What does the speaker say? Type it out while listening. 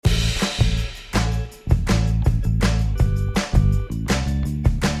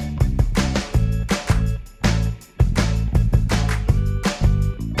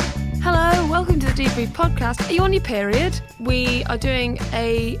Free podcast. Are you on your period? We are doing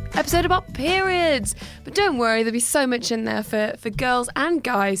a episode about periods. But don't worry, there'll be so much in there for girls and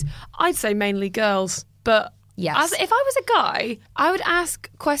guys. I'd say mainly girls. But yes, if I was a guy, I would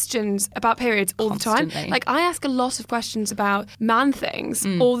ask questions about periods all Constantly. the time. Like, I ask a lot of questions about man things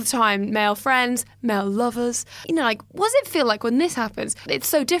all the time. Male friends, male lovers. You know, like, what does it feel like when this happens? It's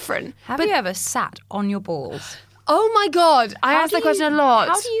so different. Have you ever sat on your balls? Oh my God, I ask that question a lot.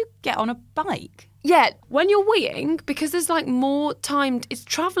 How do you get on a bike? Yeah, when you're weeing, because there's like more time, it's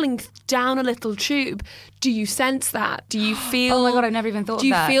travelling down a little tube. Do you sense that? Do you feel... Oh my God, I've never even thought of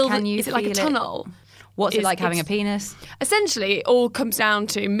that. Do you feel Can that, you is it like a feel it? tunnel? What's it like having a penis? Essentially, it all comes down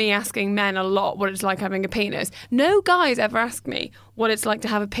to me asking men a lot what it's like having a penis. No guys ever ask me what it's like to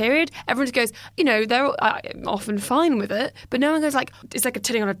have a period. Everyone just goes, you know, they're often fine with it, but no one goes like, it's like a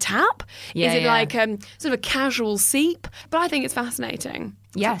turning on a tap? Yeah, is it yeah. like sort of a casual seep? But I think it's fascinating.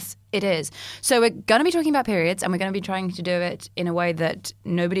 Yes, it is. So we're going to be talking about periods, and we're going to be trying to do it in a way that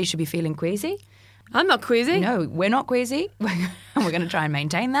nobody should be feeling queasy. I'm not queasy. No, we're not queasy. And we're going to try and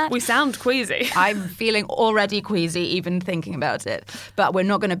maintain that. We sound queasy. I'm feeling already queasy even thinking about it. But we're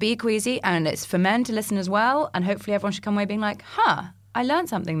not going to be queasy, and it's for men to listen as well. And hopefully everyone should come away being like, I learned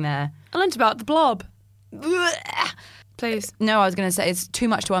something there. I learnt about the blob. Please. No, I was going to say it's too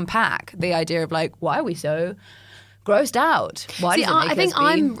much to unpack. The idea of like, why are we so grossed out? Why See, does it make I think us be...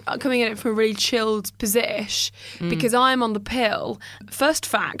 I'm coming at it from a really chilled position because I'm on the pill. First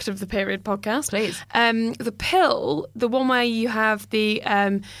fact of the period podcast. Please. The pill, the one where you have the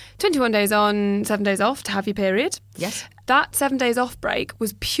 21 days on, 7 days off to have your period. Yes. That 7 days off break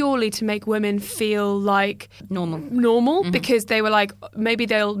was purely to make women feel like normal because they were like, maybe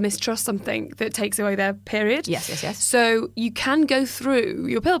they'll mistrust something that takes away their period. Yes. So you can go through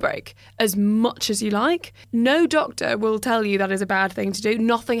your pill break as much as you like. No doctor will tell you that is a bad thing to do.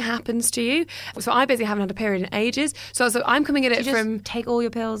 Nothing happens to you. So I basically haven't had a period in ages. So I'm coming at it from... take all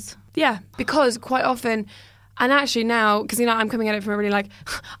your pills? Yeah, because quite often... And actually now, because, you know, I'm coming at it from a really like,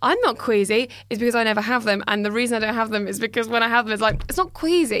 I'm not queasy, is because I never have them. And the reason I don't have them is because when I have them, it's like, it's not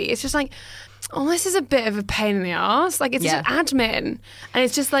queasy. It's just like, oh, this is a bit of a pain in the arse. Like, it's just admin. And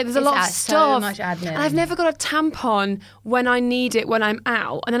it's just like, there's a lot of stuff. So much admin. And I've never got a tampon when I need it when I'm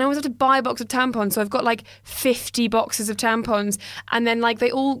out. And then I always have to buy a box of tampons. So I've got like 50 boxes of tampons. And then like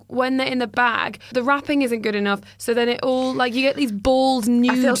they all, when they're in the bag, the wrapping isn't good enough. So then it all, like you get these bald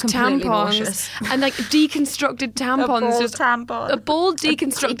nude tampons. Nauseous. And like deconstructed tampons. A bald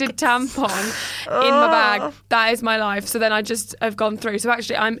deconstructed tampon in my bag. That is my life. So then I just have gone through. So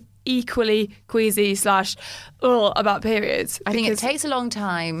actually I'm equally queasy / about periods. I think it takes a long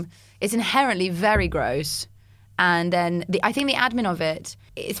time. It's inherently very gross. And then I think the admin of it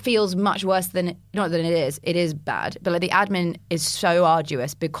feels much worse than, not than it is. It is bad. But like the admin is so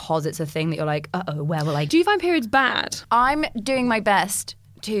arduous because it's a thing that you're like, where will I... Do you find periods bad? I'm doing my best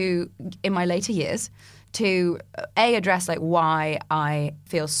to, in my later years, to address like why I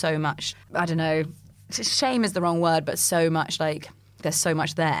feel so much, I don't know, shame is the wrong word, but so much like... There's so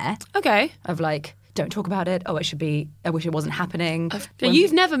much there. Okay. Of like, don't talk about it. Oh, it should be, I wish it wasn't happening.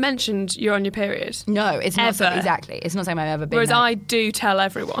 You've never mentioned you're on your period. No, it's not. Ever. Exactly. It's not something I've ever been. Whereas like, I do tell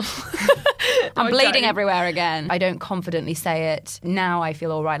everyone. I'm bleeding everywhere again. I don't confidently say it. Now I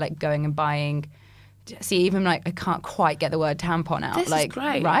feel all right, like going and buying. See, even like I can't quite get the word tampon out. This like, is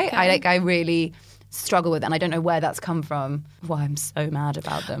great. Right? Okay. I really struggle with it, and I don't know where that's come from. Why I'm so mad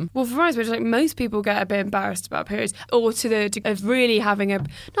about them. Well, for us, like most people get a bit embarrassed about periods, or to the of really having a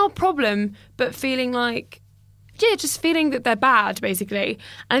not a problem, but feeling like just feeling that they're bad, basically.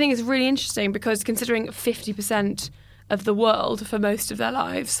 And I think it's really interesting because considering 50% of the world for most of their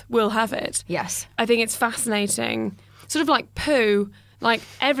lives will have it. Yes, I think it's fascinating. Sort of like poo. Like,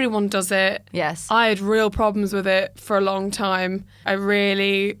 everyone does it. Yes. I had real problems with it for a long time. I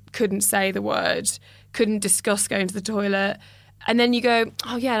really couldn't say the word, couldn't discuss going to the toilet. And then you go,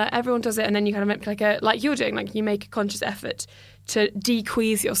 oh, yeah, like, everyone does it. And then you kind of make like you're doing, like you make a conscious effort to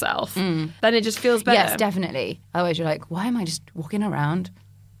de-quease yourself. Then it just feels better. Yes, definitely. Otherwise you're like, why am I just walking around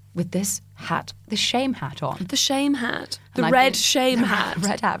with this hat, this shame hat on? The shame hat. The red shame hat.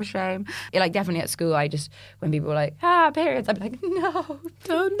 Red hat of shame. Yeah, like definitely at school, when people were like, periods, I'd be like, no,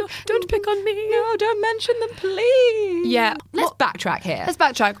 Don't pick on me. no, don't mention them, please. Yeah. Let's backtrack here. Let's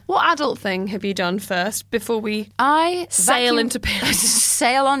backtrack. What adult thing have you done first before we I sail into periods?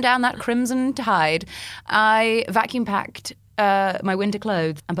 sail on down that crimson tide. I vacuum packed my winter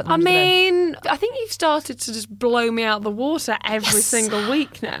clothes and put them under the bed. I think you've started to just blow me out the water every single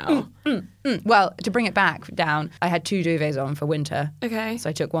week now. Well, to bring it back down, I had 2 duvets on for winter. Okay. So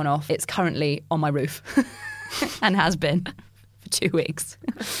I took one off. It's currently on my roof and has been for 2 weeks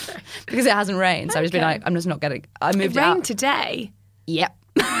because it hasn't rained. So I've just been like, I'm just not getting. I moved It out. rained today. Yep.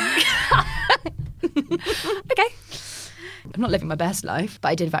 Okay. I'm not living my best life, but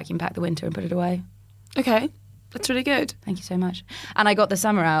I did vacuum pack the winter and put it away. Okay. That's really good. Thank you so much. And I got the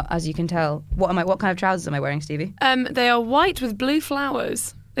summer out, as you can tell. What kind of trousers am I wearing, Stevie? They are white with blue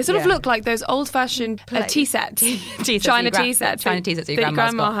flowers. They sort of look like those old-fashioned tea sets. China tea sets. China tea sets that your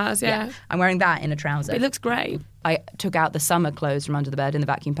grandma has, yeah. I'm wearing that in a trouser. It looks great. I took out the summer clothes from under the bed in the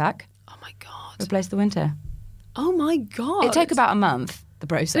vacuum pack. Oh, my God. Replaced the winter. Oh, my God. It took about a month, the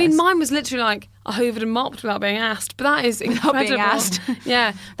process. I mean, mine was literally like I hoovered and mopped without being asked, but that is incredible. being asked.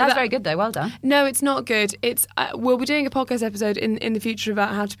 Yeah. That's very good, though. Well done. No, it's not good. It's we'll be doing a podcast episode in the future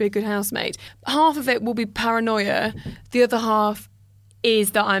about how to be a good housemate. Half of it will be paranoia. The other half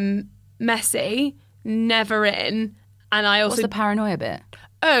is that I'm messy, never in, and I also... What's the paranoia bit?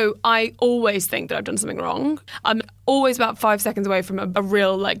 Oh, I always think that I've done something wrong. I'm always about 5 seconds away from a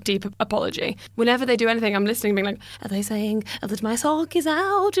real, like, deep apology. Whenever they do anything, I'm listening, being like, are they saying that my sock is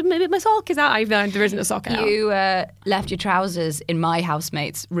out? Maybe my sock is out. Even though there isn't a sock out. You left your trousers in my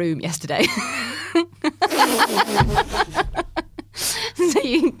housemate's room yesterday.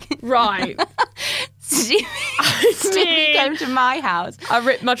 Right. Stevie came to my house. I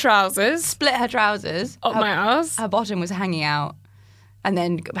ripped my trousers. Split her trousers. Up my ass. Her bottom was hanging out. And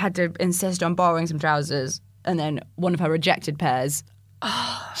then had to insist on borrowing some trousers. And then one of her rejected pairs,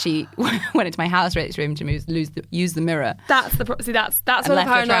 she went into my housemate's room to use the mirror. That's the that's where the left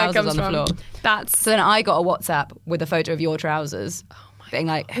her paranoia trousers comes on the from. floor. So then I got a WhatsApp with a photo of your trousers, being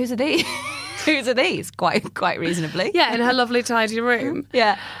like, "Whose are these? Whose are these?" Quite reasonably. Yeah, in her lovely tidy room.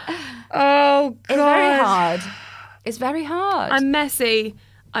 Yeah. Oh God, It's very hard. It's very hard. I'm messy.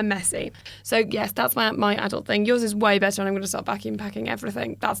 So yes, that's my adult thing. Yours is way better, and I'm going to start vacuum packing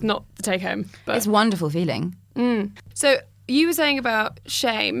everything. That's not the take home. But It's a wonderful feeling. So you were saying about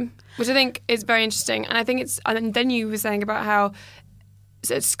shame, which I think is very interesting, and I think and then you were saying about how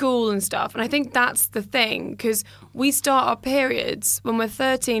at school and stuff, and I think that's the thing, because we start our periods when we're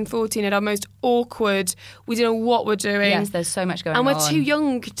 13, 14 at our most awkward. We don't know what we're doing. Yes, there's so much going on. And we're too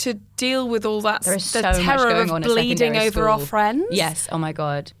young to deal with all that. There is the so much terror going of on at bleeding secondary over our school. friends. Yes, oh my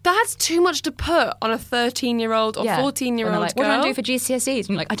God. That's too much to put on a 13-year-old or 14-year-old like, girl. what do I do for GCSEs? And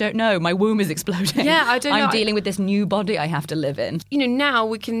you're like, I don't know. My womb is exploding. Yeah, I don't know. I'm dealing with this new body I have to live in. You know, now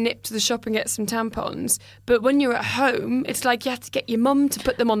we can nip to the shop and get some tampons, but when you're at home, it's like you have to get your mum to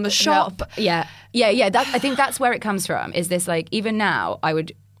put them on the shop. Yeah. I think that's where it comes from. Is this like, even now, I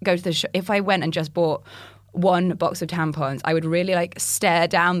would go to the shop. If I went and just bought one box of tampons, I would really like stare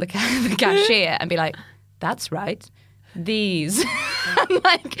down the cashier and be like, that's right. These.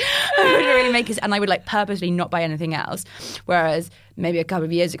 Like, I would really make it, and I would like purposely not buy anything else. Whereas maybe a couple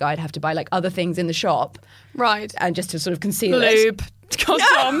of years ago, I'd have to buy like other things in the shop. Right. And just to sort of conceal Lube. it.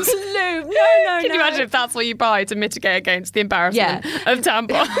 Condoms. Lube. No. Can you imagine if that's what you buy to mitigate against the embarrassment of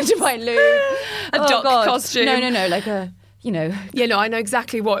tampons? To buy lube. A doc costume. No. Like a, you know. Yeah, no, I know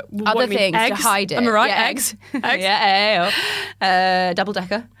exactly what Other you mean. things Eggs. to hide it. Am I right? Yeah, Eggs. Yeah. Double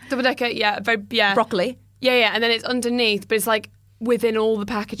decker. Double decker, yeah. Broccoli. Yeah. And then it's underneath, but it's like within all the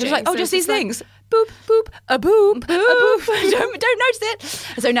packaging. It's like, So just it's these things. Boop, boop, a boop, a boop. don't notice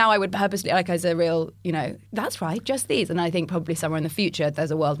it. So now I would purposely, like, as a real, you know, that's right, just these. And I think probably somewhere in the future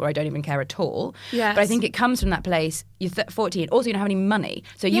there's a world where I don't even care at all. Yes. But I think it comes from that place. You're 14. Also, you don't have any money,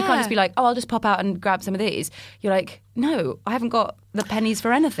 so you Yeah. can't just be like, oh, I'll just pop out and grab some of these. You're like, no, I haven't got the pennies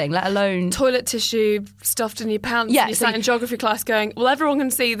for anything, let alone Toilet tissue stuffed in your pants. Yeah, and you so sat in geography class going, well, everyone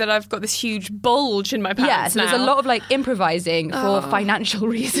can see that I've got this huge bulge in my pants. Yeah, so there's a now. lot of like improvising for financial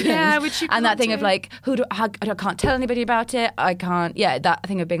reasons. Yeah, which you and that can't thing of do. like, I can't tell anybody about it. I can't. Yeah, that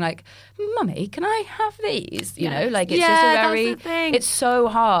thing of being like, Mummy, can I have these? You know, like it's just a that's very. the thing. It's so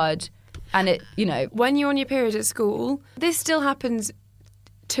hard, and it, you know, When you're on your period at school, this still happens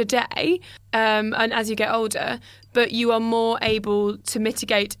today, and as you get older, but you are more able to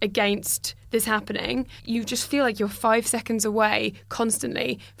mitigate against this happening. You just feel like you're 5 seconds away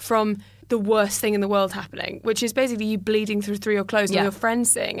constantly from the worst thing in the world happening, which is basically you bleeding through your clothes and Yeah. your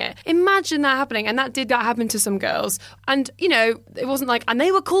friends seeing it. Imagine that happening, and that happen to some girls. And, you know, it wasn't like, and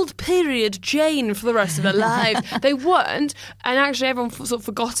they were called Period Jane for the rest of their lives. They weren't, and actually everyone sort of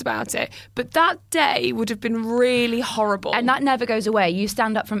forgot about it. But that day would have been really horrible. and that never goes away. You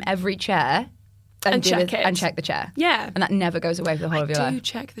stand up from every chair And check it. and check the chair. Yeah. and that never goes away for the whole of your do life.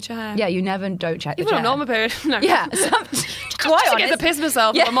 check the chair. Yeah, you never don't check the Even chair. on normal period. No. Yeah, quite Just to get to honest. piss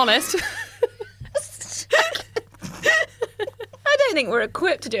myself, Yeah. if I'm honest. I don't think we're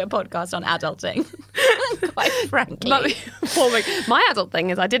equipped to do a podcast on adulting. Quite frankly. My adult thing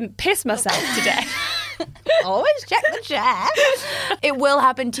is I didn't piss myself today. Always check the chair. It will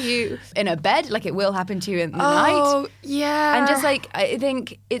happen to you in a bed, like it will happen to you in the night. Oh, yeah. And just like, I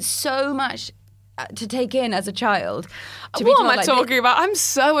think it's so much to take in as a child. What am I talking about? I'm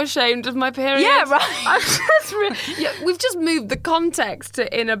so ashamed of my period. Yeah, right. We've just moved the context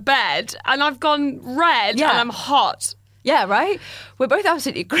to in a bed, and I've gone red, and I'm hot. Yeah, right? We're both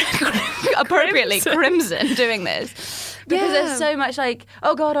absolutely appropriately crimson doing this. Because there's so much like,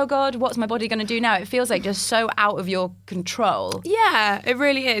 oh God, what's my body going to do now? It feels like just so out of your control. Yeah, it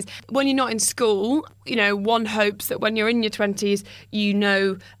really is. When you're not in school, one hopes that when you're in your 20s,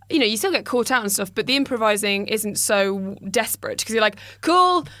 you still get caught out and stuff, but the improvising isn't so desperate because you're like,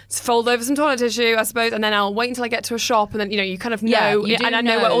 cool, let's fold over some toilet tissue, I suppose, and then I'll wait until I get to a shop, and then, you kind of know, and I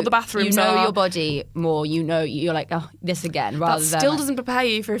know where all the bathrooms are. You know your body more, you're like, oh, this again, rather than... That still doesn't prepare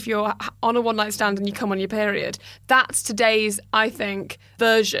you for if you're on a one-night stand and you come on your period. That's today's, I think,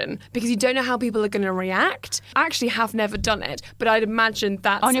 version, because you don't know how people are going to react. I actually have never done it, but I'd imagine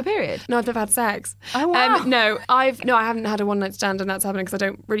that's... On your period? No, I've never had sex. Oh, wow. I haven't had a one-night stand, and that's happening because I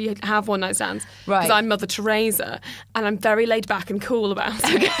don't really have one-night stands. Right. Because I'm Mother Teresa, and I'm very laid back and cool about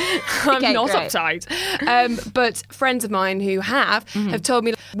it. I'm not uptight. But friends of mine who have told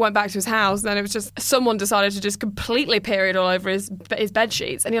me, went back to his house, and then it was just someone decided to just completely period all over his bed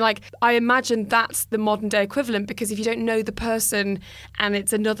sheets. And you're like, I imagine that's the modern day equivalent, because if you don't know the person and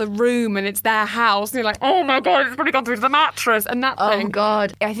it's another room and it's their house, and you're like, oh my God, it's probably gone through the mattress and that thing. Oh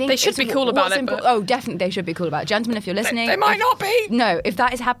God. I think they should be cool about it. Oh, definitely they should be cool about it. Gentlemen, if you're listening. They might not be. No, if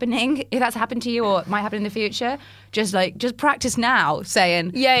that is happening, if that's happened to you or it might happen in the future, just practice now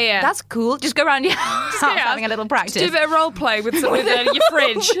saying, yeah, that's cool. Just go around your house having a little practice. Just do a bit of role play with your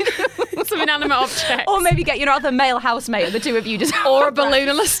fridge. Some inanimate object. Or maybe get your other male housemate and the two of you just... Or a balloon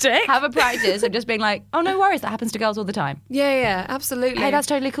and a stick. Have a practice of just being like, oh, no worries, that happens to girls all the time. Yeah, absolutely. Hey, that's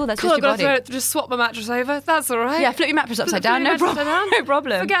totally cool. That's cool, just your body. Just swap my mattress over. That's all right. Yeah, flip your mattress upside down. No problem. No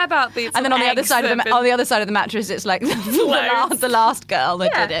problem. Forget about these. And then on the other side of the mattress, it's like the last girl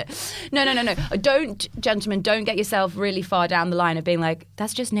that did it. No. Gentlemen, don't get yourself really far down the line of being like,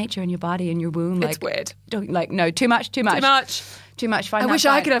 that's just nature in your body and your womb. It's weird. No, too much. Too much. I wish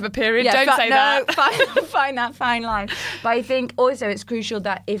I could have a period. Yeah, don't say that. Find that fine line. But I think also it's crucial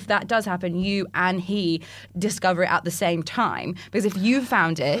that if that does happen, you and he discover it at the same time. Because if you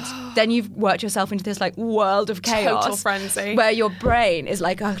found it, then you've worked yourself into this world of chaos. Total frenzy. Where your brain is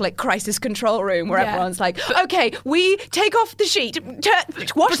like crisis control room where everyone's like, okay, we take off the sheet,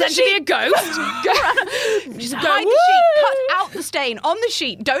 wash the sheet. Pretend to be a ghost. Just hide the sheet, cut out the stain on the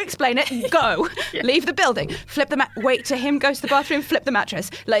sheet, don't explain it, go. Leave the building, flip the wait till him goes to the bathroom, flip the mattress,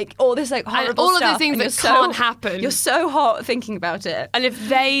 all this horrible and all stuff. Of these things that can't happen. You're so hot thinking about it. And if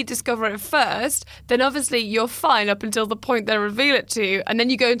they discover it first, then obviously you're fine up until the point they reveal it to you, and then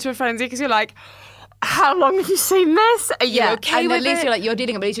you go into a frenzy because you're like, how long have you seen this? Are you okay with it? And at least you're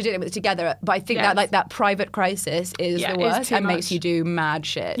dealing with it together. But I think that private crisis is the worst and makes you do mad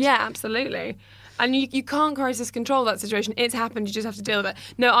shit. Yeah, absolutely. And you can't crisis control that situation. It's happened. You just have to deal with it.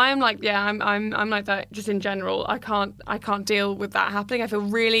 No, I am like, I'm like that just in general. I can't deal with that happening. I feel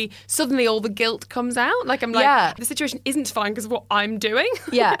really, suddenly all the guilt comes out. I'm like, the situation isn't fine because of what I'm doing.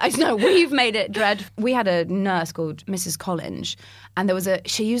 Yeah, I know. We've made it dread. We had a nurse called Mrs. Collins, and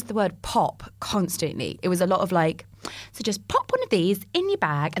she used the word pop constantly. It was a lot of so just pop one of these in your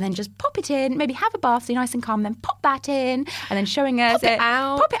bag and then just pop it in, maybe have a bath so you're nice and calm, then pop that in, and then showing us pop it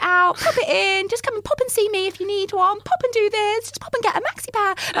out, pop it in, just come and pop and see me if you need one, pop and do this, just pop and get a maxi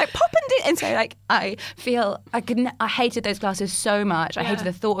pad, pop and do, and so I feel I hated those classes so much. I hated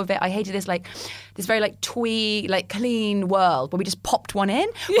the thought of it. I hated this this very twee, clean world where we just popped one in,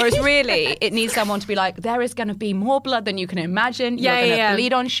 whereas really it needs someone to be like, there is going to be more blood than you can imagine. You're going to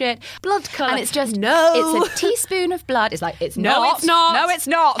bleed on shit, blood colour, and it's just it's a teaspoon of blood. It's it's not. No, it's not. No, it's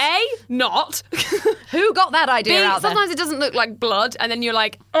not. Not. Who got that idea out there? Sometimes it doesn't look like blood, and then you're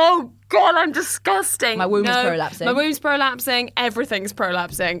like, oh God, I'm disgusting. My womb is prolapsing. My womb's prolapsing. Everything's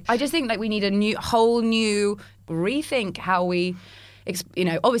prolapsing. I just think we need a whole new rethink how we.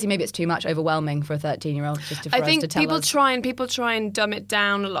 Obviously maybe it's too much overwhelming for a 13-year-old just for us to tell us. I think people try and dumb it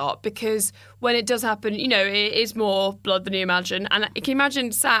down a lot, because when it does happen, it is more blood than you imagine. And you can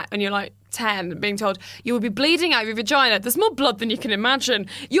imagine sat when you're 10 being told you will be bleeding out of your vagina. There's more blood than you can imagine.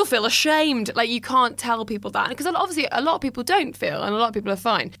 You'll feel ashamed. You can't tell people that, because obviously a lot of people don't feel, and a lot of people are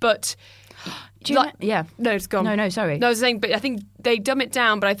fine. But yeah. No, it's gone. No, sorry. No, I was saying, but I think they dumb it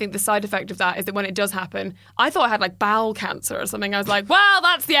down, but I think the side effect of that is that when it does happen, I thought I had bowel cancer or something. I was like, well,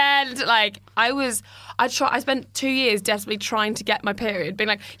 that's the end. I spent 2 years desperately trying to get my period, being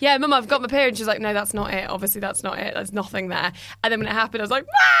like, yeah, Mum, I've got my period. She's like, no, that's not it. Obviously, that's not it. There's nothing there. And then when it happened, I was like,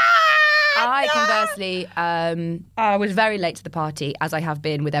 ah! I conversely, I was very late to the party, as I have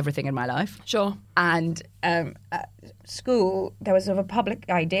been with everything in my life. Sure. And at school, there was sort of a public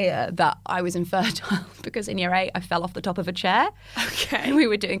idea that I was infertile because in year 8, I fell off the top of a chair. Okay. We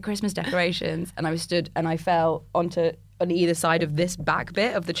were doing Christmas decorations, and I was stood, and I fell on either side of this back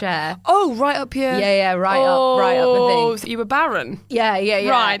bit of the chair. Oh, right up here. Yeah, right up the thing. So you were barren. Yeah.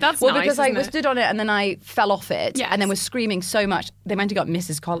 Right, that's well, nice, because I isn't it? stood on it and then I fell off it, Yes. and then was screaming so much. They meant to got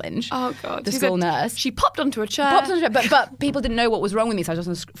Mrs. Collins, Oh, God. the She school said nurse. She popped onto a chair. But people didn't know what was wrong with me, so I was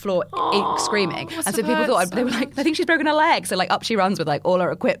just on the floor screaming. must And so have people hurt thought, so they were like, I think she's broken her leg. So like up she runs with like all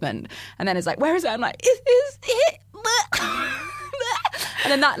her equipment. And then it's like, where is it? I'm like, is it?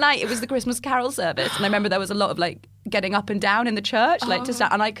 And then that night it was the Christmas Carol service. And I remember there was a lot of like getting up and down in the church, like to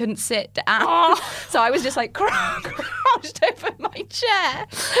stand, and I couldn't sit down. So I was just like crouched over my chair.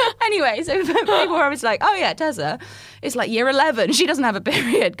 Anyway, so people were always like, oh yeah, Tessa, it's like year 11. She doesn't have a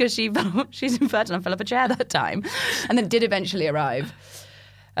period because she's infertile and fell off a chair that time. And then did eventually arrive.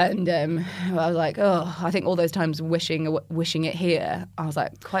 And I was like, oh, I think all those times wishing it here, I was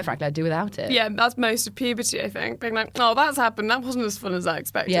like, quite frankly, I'd do without it. Yeah, that's most of puberty, I think. Being like, oh, that's happened. That wasn't as fun as I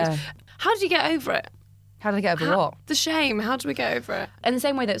expected. Yeah. How did you get over it? How did I get over what? The shame. How did we get over it? In the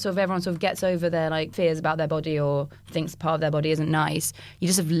same way that sort of everyone sort of gets over their like fears about their body or thinks part of their body isn't nice, you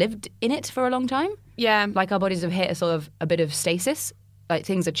just have lived in it for a long time. Yeah. Like our bodies have hit a bit of stasis. Like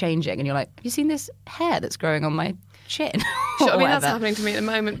things are changing, and you're like, you seen this hair that's growing on my chin? Sure, I mean, that's happening to me at the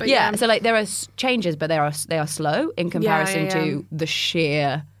moment. But yeah. So like there are changes, but they are slow in comparison Yeah. to the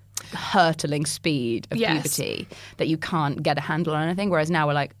sheer hurtling speed of Yes. puberty that you can't get a handle on anything. Whereas now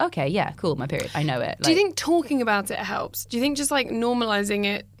we're like, okay, yeah, cool, my period, I know it. Do you think talking about it helps? Do you think just like normalising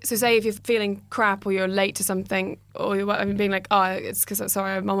it? So say if you're feeling crap or you're late to something, or you're being like, oh, it's because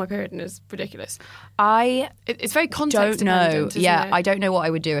sorry, I'm on my period and it's ridiculous. It's very context don't know. dependent, isn't Yeah, it? I don't know what I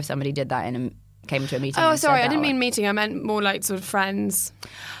would do if somebody did that came to a meeting. Oh, and said sorry, I that. didn't mean meeting. I meant more like sort of friends.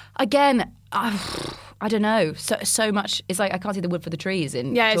 Again, I don't know. So much. It's like I can't see the wood for the trees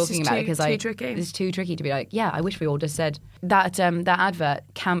in Yeah, it's talking just about it because too tricky. It's too tricky to be like, yeah, I wish we all just said that. That advert,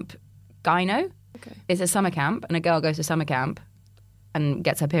 Camp Gyno, is a summer camp, and a girl goes to summer camp and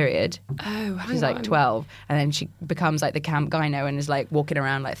gets her period. Oh, She's like 12, and then she becomes like the camp gyno and is like walking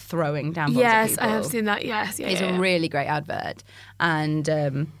around like throwing tampons at Yes, people. I have seen that. Yes, yeah, It's yeah. a really great advert, and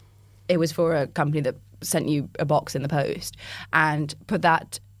it was for a company that sent you a box in the post and put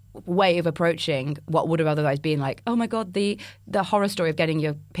that way of approaching what would have otherwise been like, oh my God, the horror story of getting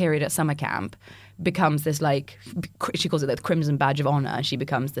your period at summer camp becomes this like, she calls it the Crimson Badge of Honor, and she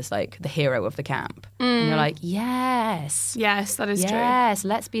becomes this like the hero of the camp. And you're like, yes, that is true. yes,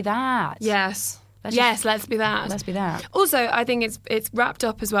 let's be that. Yes, Let's let's be that. Let's be that. Also, I think it's wrapped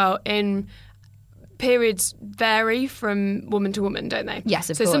up as well in periods vary from woman to woman, don't they?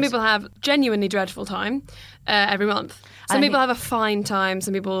 Yes, of so some course. people have genuinely dreadful time every month. Some And I people have a fine time.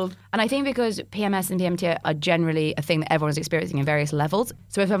 Some people... And I think because PMS and PMT are generally a thing that everyone's experiencing in various levels.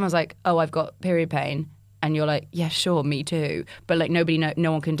 So if everyone's like, oh, I've got period pain, and you're like, yeah, sure, me too. But like no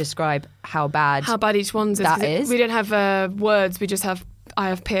one can describe how bad each one's is. that 'cause is. We don't have words. We just have, I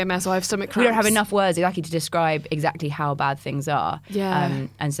have PMS or I have stomach cramps. We don't have enough words exactly to describe exactly how bad things are. Yeah.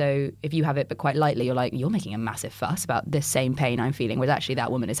 And so if you have it but quite lightly, you're like, you're making a massive fuss about this same pain I'm feeling, whereas actually that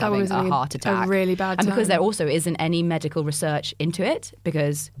woman is having woman's a having heart attack. a really bad And because time. there also isn't any medical research into it,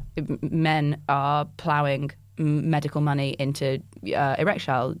 because men are ploughing medical money into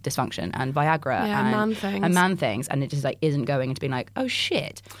erectile dysfunction and Viagra and man things, and it just like isn't going into being like, oh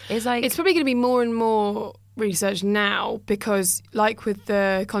shit. It's like, It's probably going to be more and more research now because, like with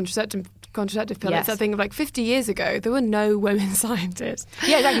the contraceptive pill, Yes. it's that thing of like 50 years ago, there were no women scientists.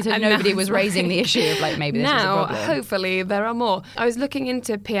 yeah, exactly. So And nobody now was it's raising the like- issue of like maybe this is a Now, problem. hopefully, there are more. I was looking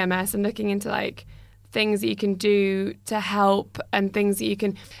into PMS and looking into like things that you can do to help and things that you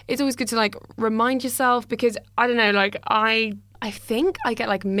can. It's always good to like remind yourself because I don't know, like I think I get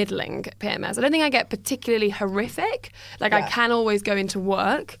like middling PMS. I don't think I get particularly horrific. Like I can always go into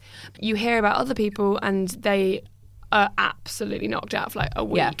work. You hear about other people and they are absolutely knocked out for like a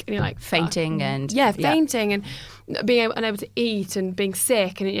week, Yeah. and you're like Fainting fuck. and- fainting and being unable to eat and being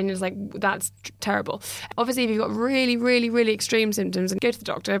sick, and it's like that's terrible. Obviously, if you've got really, really, really extreme symptoms, go to the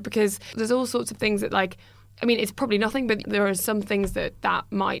doctor because there's all sorts of things that like. I mean, it's probably nothing, but there are some things that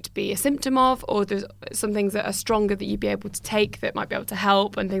might be a symptom of, or there's some things that are stronger that you'd be able to take that might be able to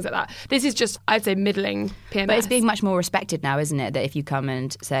help and things like that. This is just, I'd say, middling PMS. But it's being much more respected now, isn't it? That if you come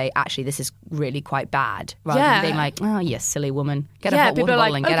and say, actually, this is really quite bad, rather Yeah. than being like, oh, you silly woman, get a Yeah, hot people water are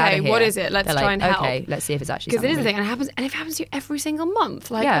bottle like, and get out okay, of here. what is it? Let's They're try like, and help. okay, let's see if it's actually Because it is a something. thing, and it happens to you every single month.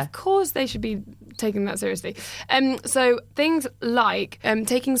 Like, Yeah. of course they should be taking that seriously. So things like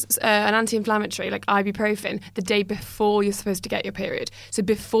taking an anti-inflammatory like ibuprofen the day before you're supposed to get your period. So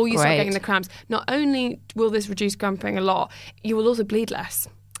before you start getting the cramps, not only will this reduce cramping a lot, you will also bleed less,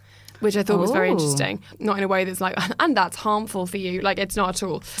 which I thought was very interesting. Not in a way that's like, and that's harmful for you. Like, it's not at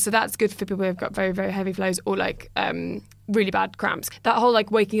all. So that's good for people who've got very, very heavy flows or like really bad cramps. That whole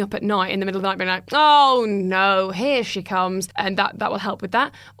like waking up at night in the middle of the night being like, oh no, here she comes. And that will help with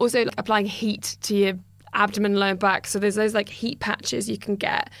that. Also like, applying heat to your abdomen, lower back. So there's those like heat patches you can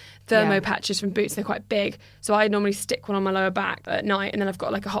get, thermo patches from Boots. They're quite big. So I normally stick one on my lower back at night, and then I've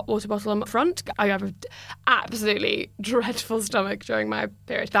got like a hot water bottle on my front. I have an absolutely dreadful stomach during my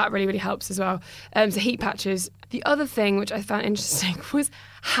period. That really, really helps as well. So heat patches. The other thing which I found interesting was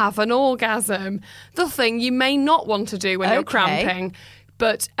have an orgasm. The thing you may not want to do when you're cramping.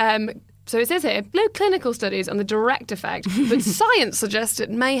 But so it says here, no clinical studies on the direct effect, but science suggests it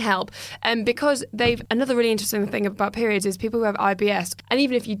may help. Because another really interesting thing about periods is people who have IBS, and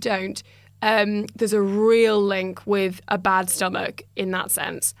even if you don't, there's a real link with a bad stomach in that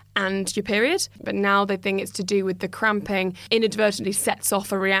sense and your period. But now they think it's to do with the cramping inadvertently sets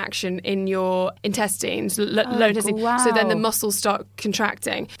off a reaction in your intestines, lower intestine. Wow. So then the muscles start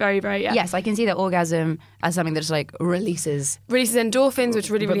contracting. Very, very, Yes, I can see that orgasm as something that just like releases endorphins, which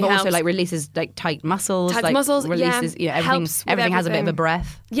really, really but helps. also like releases like tight muscles. Tight like, muscles, releases, everything has a bit of a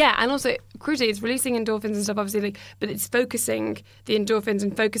breath. Yeah, and also, crucially, it's releasing endorphins and stuff, obviously, but it's focusing the endorphins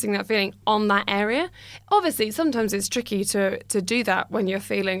and focusing that feeling on that area. Obviously, sometimes it's tricky to do that when you're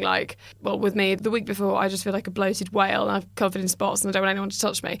feeling like, well, with me, the week before, I just feel like a bloated whale and I'm covered in spots and I don't want anyone to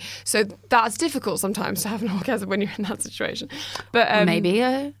touch me. So that's difficult sometimes to have an orgasm when you're in that situation. But maybe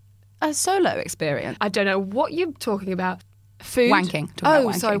a solo experience. I don't know what you're talking about. Food. Wanking.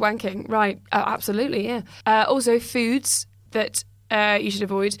 Sorry, wanking. Right. Oh, absolutely, yeah. Also, foods that you should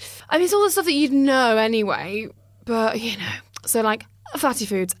avoid. I mean, it's all the stuff that you'd know anyway, but, so like fatty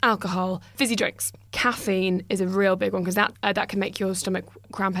foods, alcohol, fizzy drinks. Caffeine is a real big one because that can make your stomach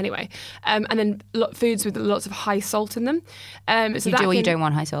cramp anyway. And then foods with lots of high salt in them. So you do or you don't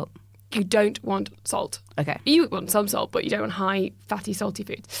want high salt? You don't want salt. Okay. You want some salt, but you don't want high, fatty, salty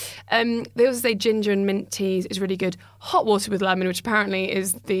foods. They also say ginger and mint teas is really good. Hot water with lemon, which apparently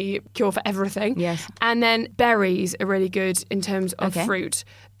is the cure for everything. Yes. And then berries are really good in terms of fruit,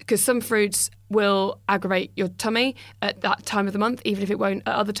 because some fruits will aggravate your tummy at that time of the month, even if it won't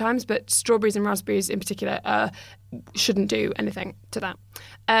at other times. But strawberries and raspberries in particular shouldn't do anything to that.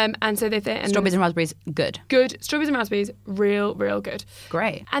 And so they think strawberries and raspberries, good. Good. Strawberries and raspberries, real, real good.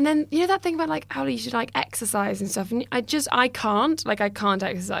 Great. And then that thing about like how you should like exercise and stuff. And I can't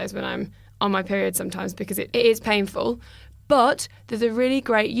exercise when I'm on my period sometimes because it is painful. But there's a really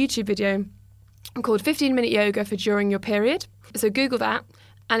great YouTube video called 15-minute yoga for during your period. So Google that.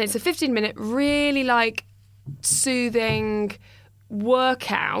 And it's a 15-minute, really like soothing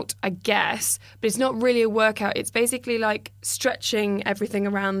workout, I guess, but it's not really a workout. It's basically like stretching everything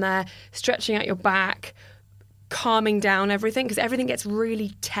around there, stretching out your back, calming down everything, because everything gets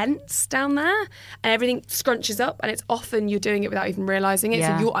really tense down there and everything scrunches up, and it's often you're doing it without even realising it.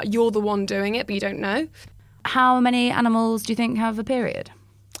 Yeah. So you're the one doing it, but you don't know. How many animals do you think have a period?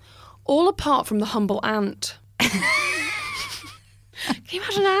 All apart from the humble ant. Can you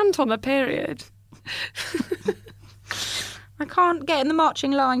imagine an ant on a period? I can't get in the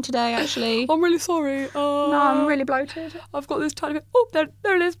marching line today, actually. I'm really sorry. No, I'm really bloated. I've got this tiny bit. Oh, there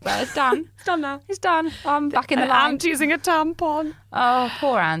it is. It's done. It's done now. It's done. I'm back in the An line. ant using a tampon. Oh,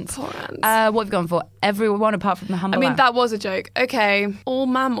 poor ants. Poor ants. What have you gone for? Everyone apart from the humble ant. That was a joke. Okay, all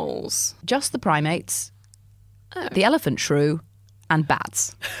mammals. Just the primates, the elephant shrew, and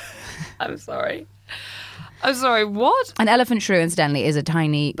bats. I'm sorry, what? An elephant shrew, incidentally, is a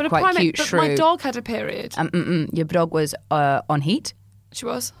tiny, But a quite primate, cute but shrew. my dog had a period. Your dog was on heat, She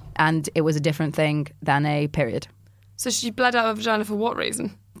was. and it was a different thing than a period. So she bled out of her vagina for what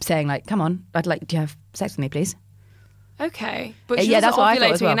reason? Saying like, "Come on, do you have sex with me, please?" Okay, but she Yeah, wasn't that's what I thought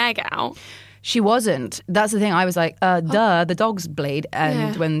ovulating as well. an egg out. She wasn't. That's the thing. I was like, duh, the dogs bleed.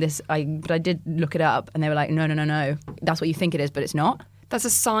 And Yeah. when I did look it up, and they were like, no. That's what you think it is, but it's not. That's a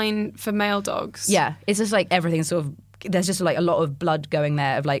sign for male dogs. Yeah, it's just like everything sort of. There's just like a lot of blood going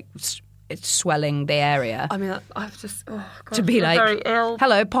there of like it's swelling the area. I mean, I've just God, to be I'm like, very ill.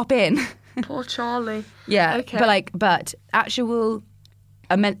 hello, pop in. Poor Charlie. Yeah, Okay. but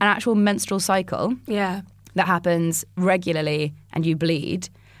an actual menstrual cycle Yeah. that happens regularly and you bleed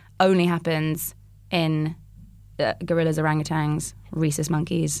only happens in gorillas, orangutans, rhesus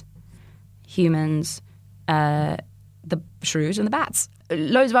monkeys, humans, the shrews and the bats.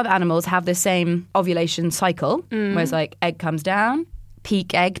 Loads of other animals have the same ovulation cycle, where it's like egg comes down,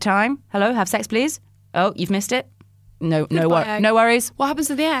 peak egg time. Hello, have sex, please. Oh, you've missed it. No egg. no worries. What happens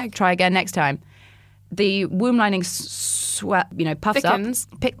to the egg? Try again next time. The womb lining Thickens.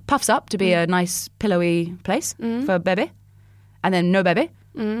 puffs up to be a nice pillowy place for a baby, and then no baby.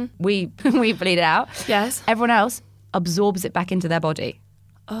 We bleed it out. Yes. Everyone else absorbs it back into their body.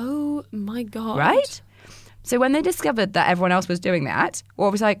 Oh my God. Right? So when they discovered that everyone else was doing that, or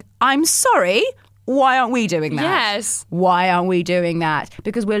was like, I'm sorry, why aren't we doing that? Yes. Why aren't we doing that?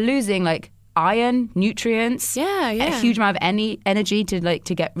 Because we're losing like iron, nutrients, Yeah. a huge amount of energy to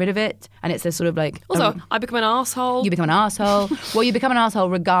get rid of it. And it's this sort of like Also, I become an asshole. you become an asshole. Well, you become an asshole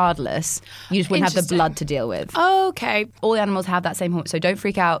regardless. You just wouldn't have the Interesting. blood to deal with. Okay. All the animals have that same hormone. So don't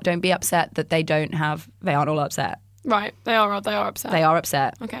freak out. Don't be upset that they aren't all upset. Right. They are upset. They are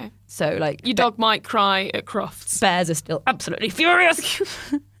upset. Okay. So like Your dog might cry at Crofts bears are still absolutely furious.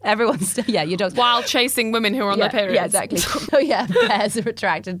 Everyone's still, your dog's while chasing women who are on their periods. Yeah, exactly. Oh yeah, bears are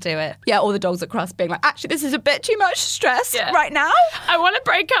attracted to it. Yeah, all the dogs at Crust being like, actually, this is a bit too much stress right now. I want to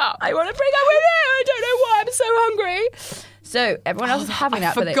break up. I want to break up with you. I don't know why. I'm so hungry. So everyone else is having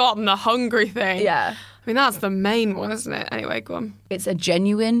I've that. forgotten the hungry thing. Yeah. I mean, that's the main one, isn't it? Anyway, go on. It's a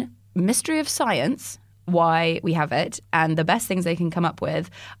genuine mystery of science why we have it. And the best things they can come up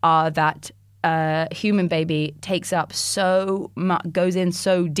with are that human baby takes up so much, goes in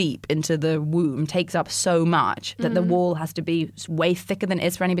so deep into the womb, takes up so much that the wall has to be way thicker than it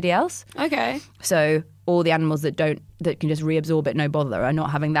is for anybody else. Okay. So all the animals that can just reabsorb it, no bother, are not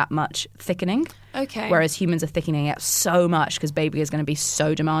having that much thickening. Okay. Whereas humans are thickening it so much because baby is going to be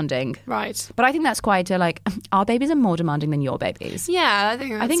so demanding. Right. But I think that's quite our babies are more demanding than your babies. Yeah, I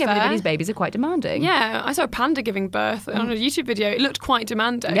think that's fair. Everybody's babies are quite demanding. Yeah, I saw a panda giving birth on a YouTube video. It looked quite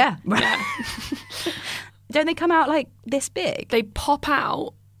demanding. Yeah. Don't they come out like this big? They pop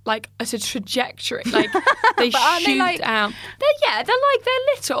out like at a trajectory. Like they aren't shoot they, out.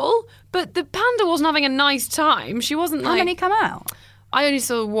 They're little, but the panda wasn't having a nice time. She wasn't How many come out? I only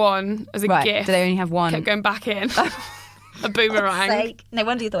saw one as a Right. gift. Do they only have one? Kept going back in. A boomerang. No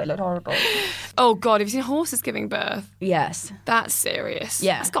wonder you thought it looked horrible. Oh God, have you seen horses giving birth? Yes. That's serious.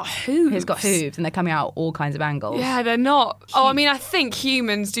 Yeah. It's got hooves. It's got hooves and they're coming out all kinds of angles. Yeah, they're not. Oh, I mean, I think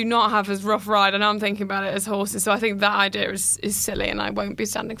humans do not have as rough ride, and I'm thinking about it as horses. So I think that idea is silly, and I won't be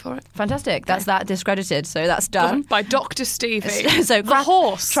standing for it. Fantastic. That's that discredited. So that's done. By Dr. Stevie. So the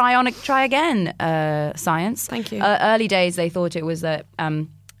horse. Try again, science. Thank you. Early days, they thought it was that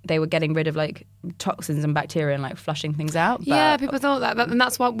they were getting rid of like toxins and bacteria and like flushing things out. But Yeah, people thought that, and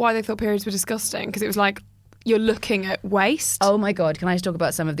that's why they thought periods were disgusting, because it was like you're looking at waste. Oh my God, can I just talk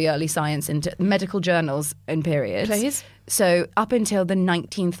about some of the early science into medical journals in periods? Please. So up until the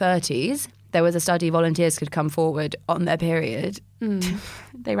 1930s, there was a study volunteers could come forward on their period.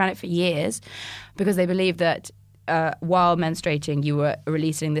 They ran it for years because they believed that while menstruating, you were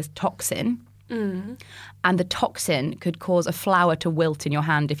releasing this toxin. And the toxin could cause a flower to wilt in your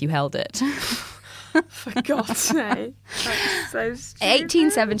hand if you held it. For God's sake. That's so stupid.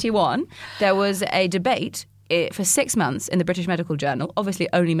 1871, there was a debate for 6 months in the British Medical Journal, obviously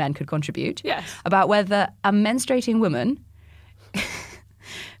only men could contribute, Yes. about whether a menstruating woman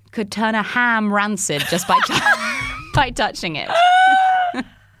could turn a ham rancid just by, by touching it.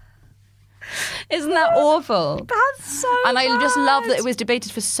 Isn't that awful? That's so And I just love that bad. it was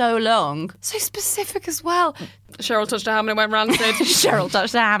debated for so long. So specific as well. Cheryl touched a ham and it went rancid. Cheryl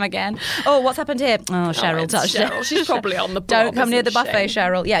touched the ham again. Oh, what's happened here? Oh, Cheryl it's touched Cheryl. it. She's probably on the Don't block, come near the isn't buffet, she?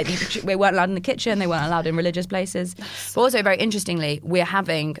 Cheryl. Yeah, we weren't allowed in the kitchen. They weren't allowed in religious places. But also, very interestingly, we're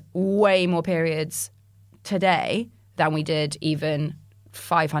having way more periods today than we did even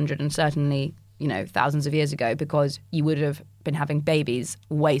 500 and certainly, thousands of years ago, because you would have been having babies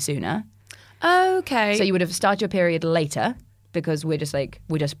way sooner. Okay. So you would have started your period later because we're just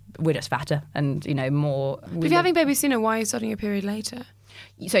fatter and more. If you're having babies sooner, why are you starting your period later?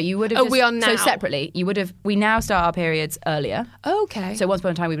 So you would have. Oh, we are now. So separately, we now start our periods earlier. Okay. So once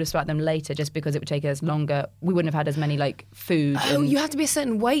upon a time we would have started them later, just because it would take us longer. We wouldn't have had as many food. Oh, you have to be a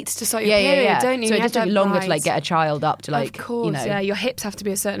certain weight to start your period, yeah. don't you? So You it just have took to longer have- to get a child up to Of course, yeah. Your hips have to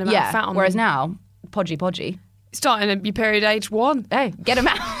be a certain amount of fat on Whereas them. now, podgy. Starting at your period age 1. Hey, get them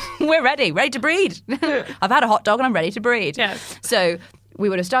out. We're ready to breed. I've had a hot dog and I'm ready to breed. Yes. So we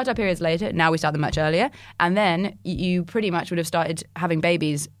would have started our periods later. Now we start them much earlier. And then you pretty much would have started having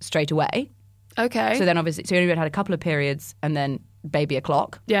babies straight away. Okay. So then obviously, you only would have had a couple of periods and then baby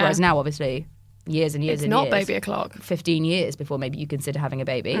o'clock. Yeah. Whereas now, obviously, years and years it's and not years. baby o'clock. 15 years before maybe you consider having a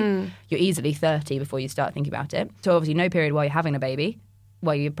baby. You're easily 30 before you start thinking about it. So obviously no period while you're having a baby,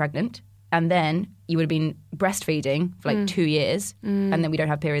 while you're pregnant. And then you would have been breastfeeding for 2 years. And then we don't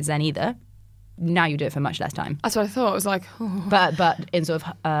have periods then either. now you do it for much less time. That's what I thought. I was like, oh. But in sort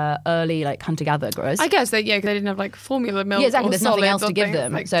of early like hunter-gatherers. I guess they didn't have like formula milk. Yeah, exactly. Or There's nothing solids else or to give things.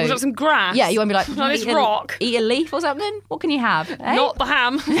 them. Like, So would you like some grass. Yeah, you won't be like, no, this rock. Eat a leaf or something? What can you have? Eh? Not the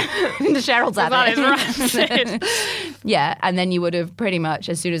ham. The Cheryl's had That it. is rancid. Yeah, and then you would have pretty much,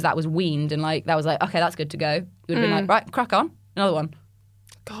 as soon as that was weaned and like that was like, okay, that's good to go, you would have been like, right, crack on, another one.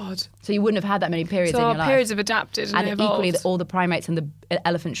 God. So you wouldn't have had that many periods So in our your life. periods have adapted and evolved. Equally, all the primates and the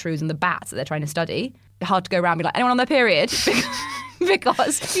elephant shrews and the bats that they're trying to study, hard to go around and be like, anyone on their period?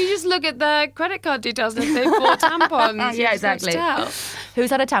 Because you just look at their credit card details and if they've bought tampons. Yeah, exactly. Tell. Who's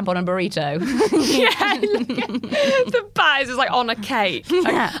had a tampon and burrito? Yeah, the bat is just like on a cake.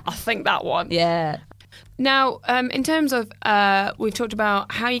 Like, I think that one. Yeah. Now, in terms of, we've talked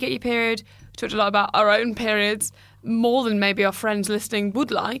about how you get your period, talked a lot about our own periods, more than maybe our friends listening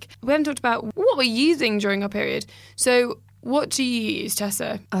would like. We haven't talked about what we're using during our period. So what do you use,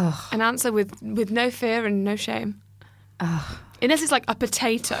 Tessa? Ugh. An answer with no fear and no shame. Ugh. Unless it's like a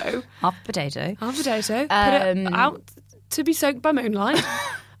potato. Half potato. Half potato. Put it out to be soaked by moonlight.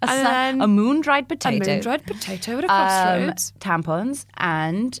 A moon-dried potato. A moon-dried potato at a crossroads. Tampons.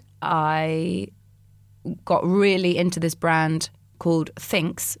 And I got really into this brand called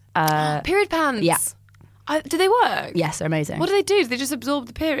Thinks. Period pants. Yeah. Do they work? Yes, they're amazing. What do they do? Do they just absorb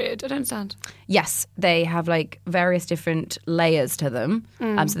the period? I don't understand. Yes, they have like various different layers to them.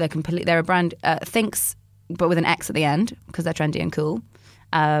 So they're a brand, Thinks, but with an X at the end because they're trendy and cool.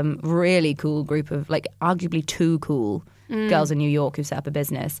 Really cool group of like arguably too cool girls in New York who set up a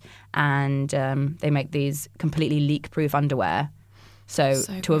business, and they make these completely leak-proof underwear. So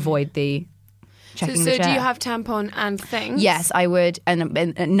to good. avoid the checking So the chair. do you have tampon and things? Yes, I would, and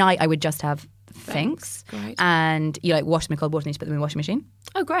at night I would just have Thinks. Great. And you like wash them in cold water and you put them in the washing machine.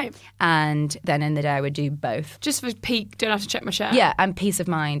 Oh, great. And then in the day I would do both. Just for peak, don't have to check my share. Yeah, and peace of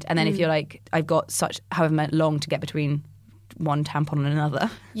mind. And then if you're like, I've got such however long to get between one tampon and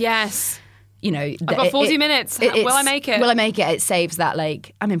another. Yes. You know, I've got 40 minutes. Will I make it? Will I make it? It saves that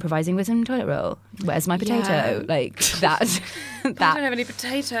like I'm improvising with some toilet roll. Where's my potato? Yeah. Like that. I don't have any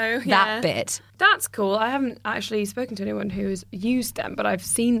potato. That bit. That's cool. I haven't actually spoken to anyone who's used them, but I've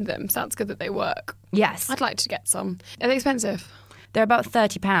seen them, so that's good that they work. Yes. I'd like to get some. Are they expensive? They're about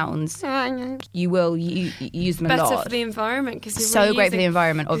 £30. You will use them a Better lot. for the environment because you're So great for the reusing-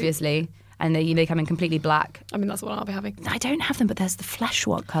 environment, obviously. And they come in completely black. I mean, that's what I'll be having. I don't have them, but there's the flesh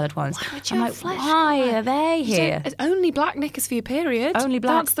coloured ones. Why would you I'm have like, flesh why colour? are they You here? don't- It's only black knickers for your period. Only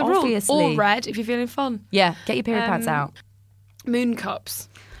black, That's the rule. obviously. Or red if you're feeling fun. Yeah, get your period pants out. Moon cups.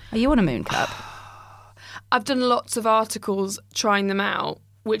 Are you on a moon cup? I've done lots of articles trying them out,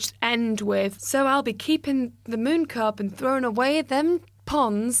 which end with, so I'll be keeping the moon cup and throwing away them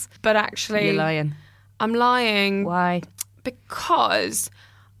ponds. But actually, You're lying. I'm lying Why? because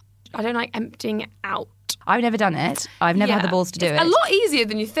I don't like emptying it out. I've never done it. I've never had the balls to do It's it. a lot easier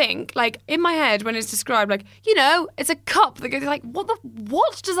than you think. Like, in my head, when it's described, like, you know, it's a cup that goes like,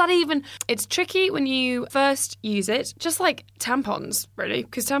 what does that even... It's tricky when you first use it, just like tampons, really,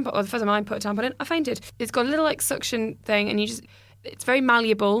 because the first time I put a tampon in, I fainted. It's got a little, like, suction thing, and it's very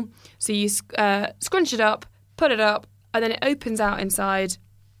malleable, so you scrunch it up, put it up, and then it opens out inside.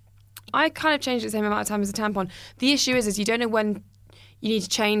 I kind of changed it the same amount of time as a tampon. The issue is you don't know when you need to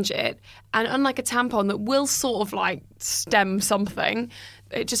change it. And unlike a tampon that will sort of like stem something,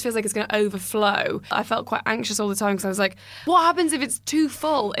 it just feels like it's going to overflow. I felt quite anxious all the time because I was like, what happens if it's too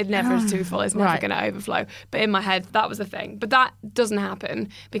full? It never is too full. It's never going to overflow. But in my head, that was the thing. But that doesn't happen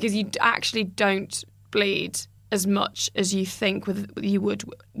because you actually don't bleed as much as you think you would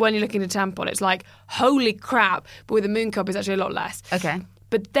when you're looking at a tampon. It's like, holy crap. But with a moon cup, it's actually a lot less. Okay.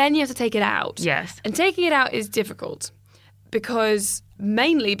 But then you have to take it out. Yes. And taking it out is difficult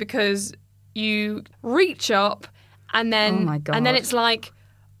mainly because you reach up and then, Oh my God. and then it's like,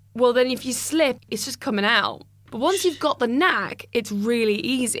 well, then if you slip, it's just coming out. But once you've got the knack, it's really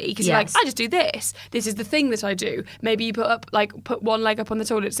easy because you're like, Yes. I just do this. This is the thing that I do. Maybe you put one leg up on the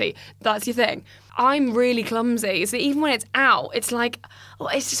toilet seat. That's your thing. I'm really clumsy. So even when it's out, it's like,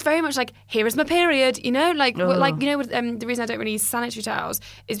 it's just very much like, here is my period, you know? Like the reason I don't really use sanitary towels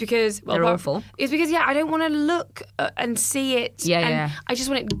is because... They're awful. It's because, I don't want to look and see it. Yeah, and yeah. I just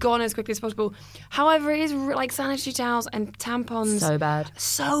want it gone as quickly as possible. However, it is like sanitary towels and tampons. So bad.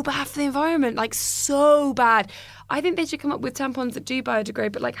 So bad for the environment. Like, so bad. I think they should come up with tampons that do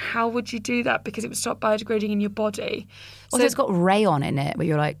biodegrade, but like, how would you do that? Because it would stop biodegrading in your body. Also, it's got rayon in it, where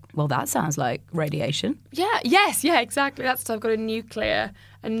you're like, well, that sounds like radiation. Yeah, exactly. That's I've got a nuclear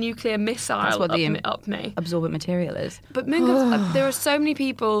missile That's what the up me. absorbent material is. But moon cups, there are so many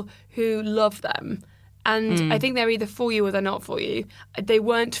people who love them. And I think they're either for you or they're not for you. They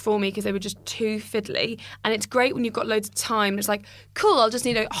weren't for me because they were just too fiddly. And it's great when you've got loads of time. It's like, cool, I'll just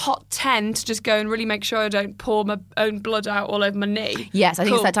need a hot 10 to just go and really make sure I don't pour my own blood out all over my knee. Yes, I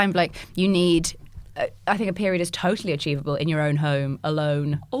think it's that time, like, you need... I think a period is totally achievable in your own home,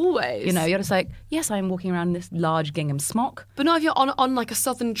 alone. Always. You know, you're just like, yes, I'm walking around in this large gingham smock. But not if you're on like a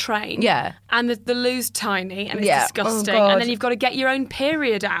southern train. Yeah. And the loo's tiny and it's Yeah. disgusting. Oh, God. And then you've got to get your own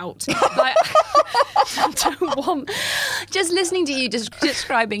period out. Like, I don't want... Just listening to you just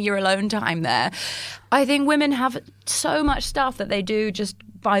describing your alone time there, I think women have so much stuff that they do just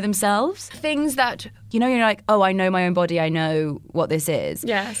by themselves. Things that, you know, you're like, oh, I know my own body, I know what this is.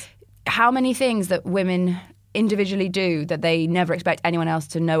 Yes. How many things that women individually do that they never expect anyone else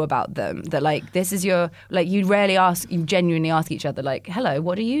to know about them, that like this is your, like you genuinely ask each other like, hello,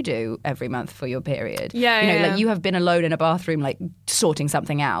 what do you do every month for your period? Yeah, you know, yeah. like you have been alone in a bathroom like sorting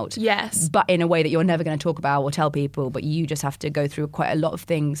something out, Yes. but in a way that you're never going to talk about or tell people, but you just have to go through quite a lot of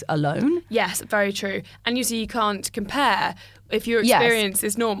things alone. Yes, very true. And you see, you can't compare if your Yes. experience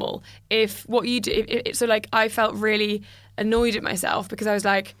is normal. If what you do, so like I felt really annoyed at myself because I was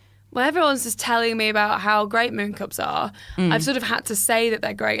like, well, everyone's just telling me about how great moon cups are. I've sort of had to say that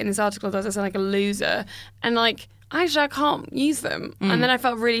they're great in this article, does I sound like a loser? And like, actually, I can't use them. And then I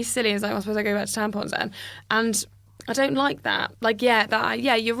felt really silly. I was like, well, I suppose I go back to tampons then. And I don't like that. Like,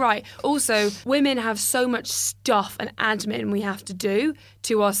 yeah, you're right. Also, women have so much stuff and admin we have to do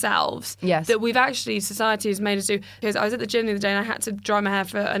to ourselves. Yes. That we've actually, society has made us do. Because I was at the gym the other day and I had to dry my hair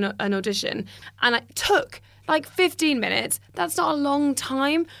for an audition. And it took like 15 minutes. That's not a long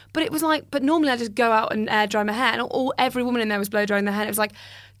time. But it was like, but normally I just go out and air dry my hair. And every woman in there was blow drying their hair. And it was like,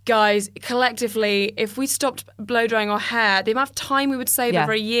 guys, collectively, if we stopped blow drying our hair, the amount of time we would save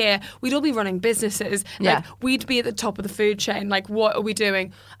over a year, we'd all be running businesses. Like, we'd be at the top of the food chain. Like, what are we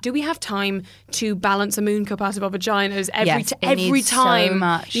doing? Do we have time to balance a moon cup out of our vaginas every time? So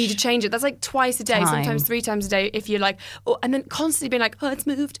much. You need to change it. That's like twice a day, Time. sometimes 3 times a day. If you're like, and then constantly being like, oh, it's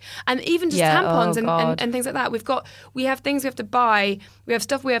moved. And even just Yeah, tampons oh, and things like that. We have things we have to buy. We have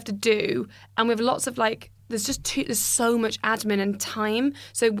stuff we have to do, and we have lots of like. There's so much admin and time.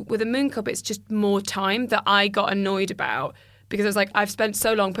 So with a moon cup, it's just more time that I got annoyed about because I was like, I've spent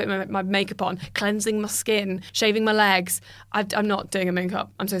so long putting my makeup on, cleansing my skin, shaving my legs. I'm not doing a moon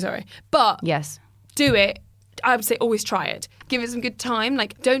cup. I'm so sorry. But Yes. do it. I would say always try it. Give it some good time.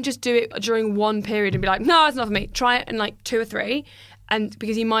 Like, don't just do it during one period and be like, no, it's not for me. Try it in like 2 or 3. And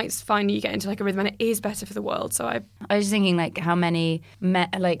because you might find you get into like a rhythm and it is better for the world. So I was just thinking like how many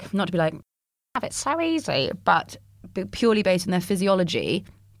like, not to be like, have it so easy, but purely based on their physiology,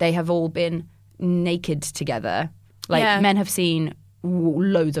 they have all been naked together. Like men have seen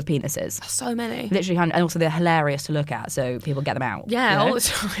loads of penises. So many. Literally, and also they're hilarious to look at, so people get them out. Yeah, you know? all the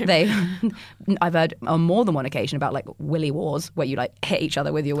time. I've heard on more than one occasion about like willy wars where you like hit each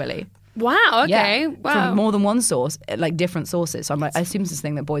other with your willy. Wow, okay. Yeah, Wow. from more than one source, like different sources. So I'm like, I assume it's this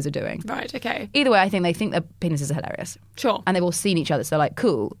thing that boys are doing. Right, okay. Either way, I think they think their penises are hilarious. Sure. And they've all seen each other, so they're like,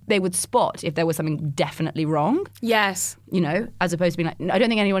 cool. They would spot if there was something definitely wrong. Yes. You know, as opposed to being like, I don't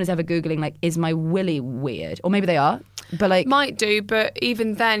think anyone is ever Googling, like, is my willy weird? Or maybe they are, but like... Might do, but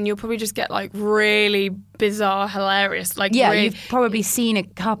even then, you'll probably just get like really bizarre, hilarious. Like, Yeah, really, you've probably seen a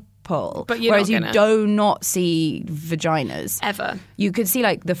couple. But you're whereas not you gonna. do not see vaginas. Ever. You could see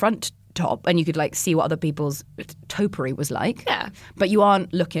like the front top and you could like see what other people's topiary was like. Yeah. But you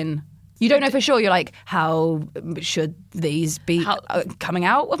aren't looking... You don't know for sure. You're like, how should these be coming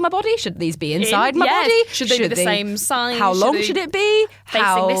out of my body? Should these be inside my Yes. body? Should they be the same size? How long they should it be?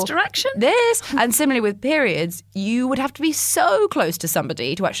 facing this direction? This. And similarly with periods, you would have to be so close to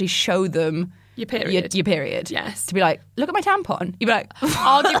somebody to actually show them Your period. Your period. Yes. To be like, look at my tampon. You'd be like,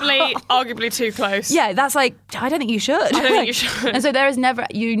 arguably too close. yeah, that's like, I don't think you should. I don't think you should. And so there is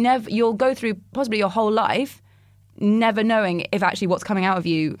you'll go through possibly your whole life never knowing if actually what's coming out of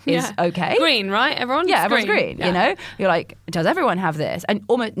you is okay. Green, right? Everyone's everyone's green, Yeah. you know? You're like, does everyone have this? And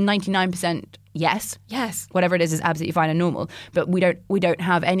almost 99% yes. Yes. Whatever it is absolutely fine and normal. But we don't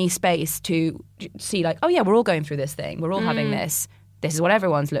have any space to see like, oh yeah, we're all going through this thing. We're all having this. This is what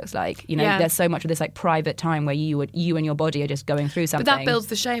everyone's looks like. You know, there's so much of this like private time where you and your body are just going through something. But that builds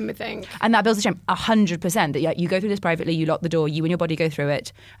the shame, I think. And that builds the shame 100%. That you go through this privately, you lock the door, you and your body go through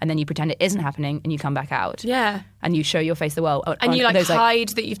it, and then you pretend it isn't happening and you come back out. Yeah. And you show your face to the world. And you like hide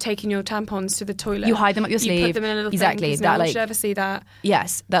that you've taken your tampons to the toilet. You hide them up your sleeve. You put them in a little exactly. thing. That No one like should ever see that.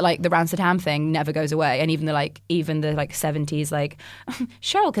 Yes, that like the rancid ham thing never goes away. And even the 70s, like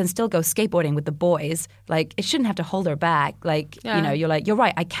Cheryl can still go skateboarding with the boys. Like it shouldn't have to hold her back. Like you know, you're like, you're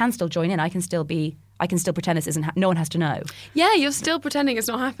right. I can still join in. I can still be I can still pretend this isn't. No one has to know. Yeah, you're still pretending it's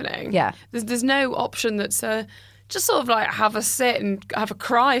not happening. Yeah. There's no option that's just sort of like have a sit and have a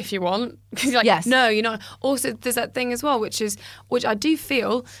cry if you want. Because you're like, Yes. no, you're not. Also, there's that thing as well, which I do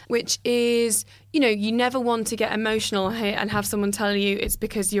feel, which is, you never want to get emotional here and have someone tell you it's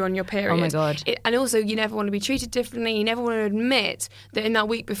because you're on your period. Oh my God. And also, you never want to be treated differently. You never want to admit that in that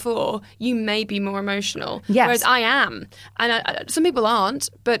week before, you may be more emotional. Yes. Whereas I am. And some people aren't,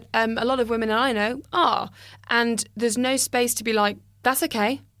 but a lot of women I know are. And there's no space to be like, that's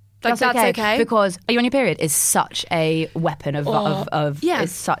okay. Like, that's okay. Because are you on your period is such a weapon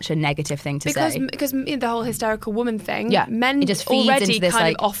it's such a negative thing to say. Because the whole hysterical woman thing, Yeah, men it just feeds already into this, kind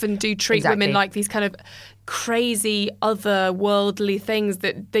like- of often do treat Exactly. women like these kind of crazy otherworldly things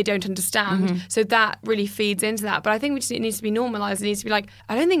that they don't understand. Mm-hmm. So that really feeds into that. But I think it needs to be normalised. It needs to be like,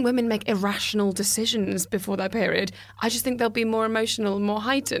 I don't think women make irrational decisions before their period. I just think they'll be more emotional, more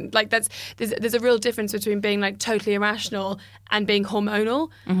heightened. Like there's a real difference between being like totally irrational and being hormonal.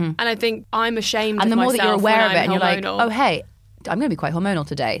 And I think I'm ashamed Mm-hmm. And of the more that you're myself aware when of it, I'm and you're like, hormonal. oh hey, I'm going to be quite hormonal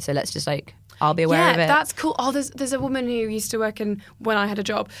today, so let's just like. I'll be aware of it. Yeah, that's cool. Oh, there's a woman who used to work when I had a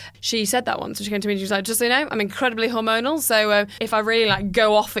job. She said that once. So she came to me and she was like, just so you know, I'm incredibly hormonal. So if I really like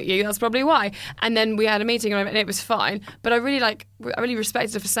go off at you, that's probably why. And then we had a meeting and it was fine. But I really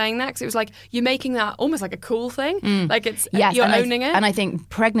respected her for saying that because it was like, you're making that almost like a cool thing. Like you're owning it. And I think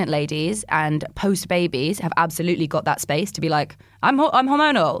pregnant ladies and post-babies have absolutely got that space to be like, I'm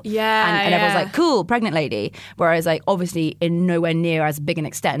hormonal. Yeah, And everyone's like, cool, pregnant lady. Whereas like obviously in nowhere near as big an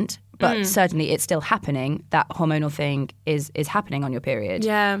extent, but certainly it's still happening. That hormonal thing is happening on your period.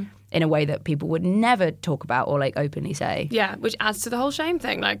 Yeah. In a way that people would never talk about or like openly say. Yeah, which adds to the whole shame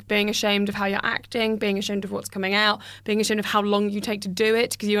thing, like being ashamed of how you're acting, being ashamed of what's coming out, being ashamed of how long you take to do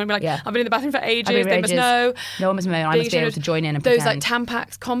it because you want to be like, I've been in the bathroom for ages, they must know. No one must know. I must be able to join in and those pretend. like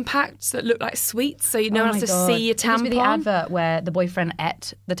Tampax compacts that look like sweets, so no one has to see your tampon. It must be the advert where the boyfriend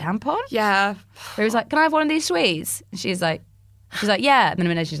ate the tampon. Yeah. He was like, can I have one of these sweets? And she's like, yeah. And then a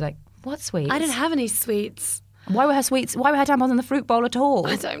minute she's like, what sweets? I didn't have any sweets. Why were her tampons in the fruit bowl at all?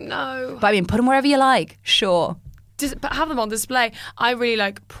 I don't know. But I mean, put them wherever you like, sure. But have them on display. I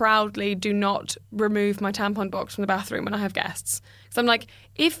really proudly do not remove my tampon box from the bathroom when I have guests. Because I'm like,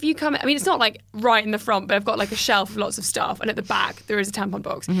 if you come, I mean, it's not like right in the front, but I've got like a shelf of lots of stuff, and at the back there is a tampon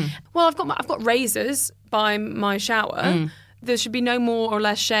box. Well, I've got razors by my shower. There should be no more or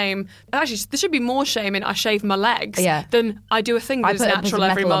less shame. Actually, there should be more shame in I shave my legs than I do a thing that's natural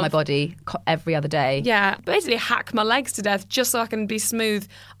every month. On my body every other day. Yeah, basically hack my legs to death just so I can be smooth.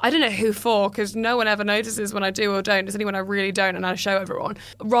 I don't know who for, because no one ever notices when I do or don't. It's only when I really don't and I show everyone.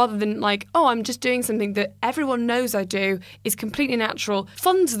 Rather than like, oh, I'm just doing something that everyone knows I do, is completely natural,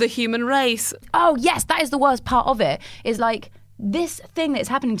 funds the human race. Oh, yes, that is the worst part of it, is like, this thing that's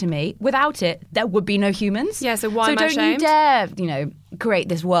happening to me, without it, there would be no humans. Yeah, so why am I don't ashamed? you dare, create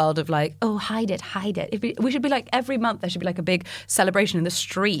this world of like, oh, hide it. We should be like, every month there should be like a big celebration in the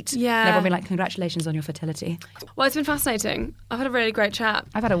street. Yeah. And everyone be like, congratulations on your fertility. Well, it's been fascinating. I've had a really great chat.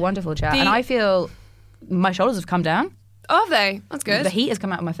 I've had a wonderful chat. And I feel my shoulders have come down. Oh, have they? That's good. The heat has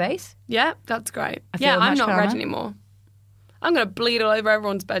come out of my face. Yeah, that's great. I feel I'm much not calmer. red anymore. I'm going to bleed all over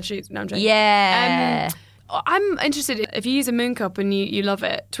everyone's bed sheets. No, I'm joking. Yeah. I'm interested, if you use a moon cup and you love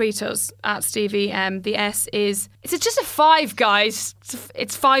it, tweet us at Stevie. The S is, it's just a Five Guys.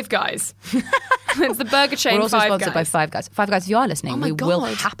 It's Five Guys. It's the burger chain. We're also Five sponsored by Guys. Five Guys. Five Guys, if you are listening, my we will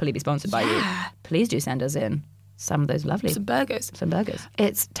God. happily be sponsored by you. Please do send us in some of those lovely Some burgers.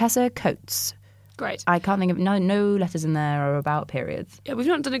 It's Tessa Coates. Great. I can't think of no letters in there are about periods. Yeah, we've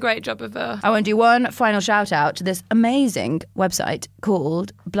not done a great job of I want to do one final shout out to this amazing website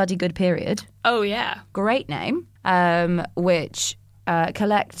called Bloody Good Period. Oh, yeah. Great name, which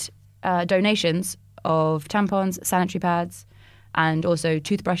collect donations of tampons, sanitary pads, and also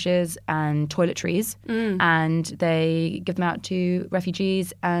toothbrushes and toiletries. And they give them out to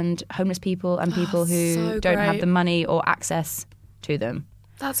refugees and homeless people and people who so don't have great. the money or access to them.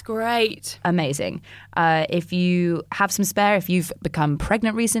 That's great. Amazing. If you have some spare, if you've become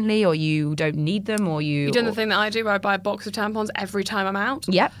pregnant recently or you don't need them or You've done the thing that I do where I buy a box of tampons every time I'm out.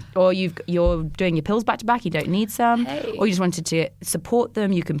 Yep. Or you're doing your pills back to back, you don't need some. Hey. Or you just wanted to support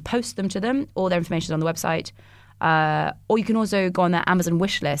them, you can post them to them. All their information is on the website. Or you can also go on their Amazon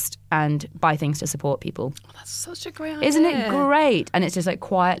wish list and buy things to support people. Oh, that's such a great idea. Isn't it great? And it's just like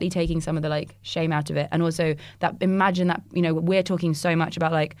quietly taking some of the like shame out of it. And also that, imagine that, we're talking so much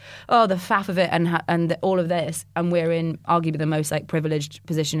about like, oh, the faff of it and all of this. And we're in arguably the most like privileged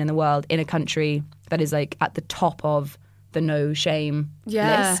position in the world in a country that is like at the top of the no shame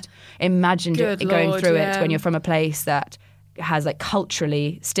list. Imagine Good going Lord, through yeah. it when you're from a place that has like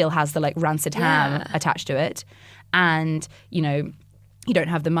culturally still has the like rancid ham attached to it, and you know you don't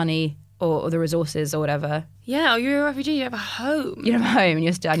have the money or the resources or whatever. Yeah, or you're a refugee, you have a home. You have a home and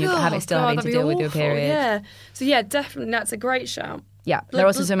you're still having to deal with your period. Yeah. So yeah, definitely that's a great shout. Yeah, there are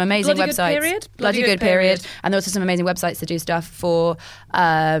also some amazing Bloody websites. Good period. Bloody good period. And there are also some amazing websites that do stuff for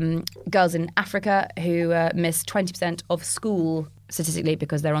girls in Africa who miss 20% of school statistically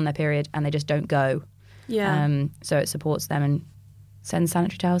because they're on their period and they just don't go. Yeah. So it supports them and sends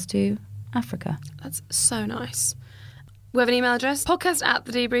sanitary towels to Africa. That's so nice. We have an email address,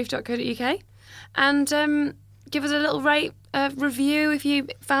 podcast@thedebrief.co.uk. And give us a little review if you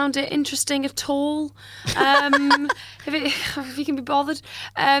found it interesting at all. If you can be bothered.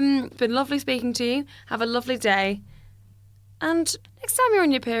 It's been lovely speaking to you. Have a lovely day. And next time you're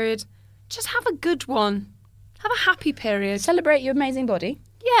on your period, just have a good one. Have a happy period. Celebrate your amazing body.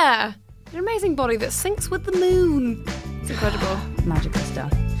 Yeah. Your amazing body that syncs with the moon. It's incredible. Magical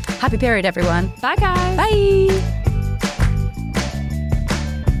stuff. Happy period, everyone. Bye, guys. Bye.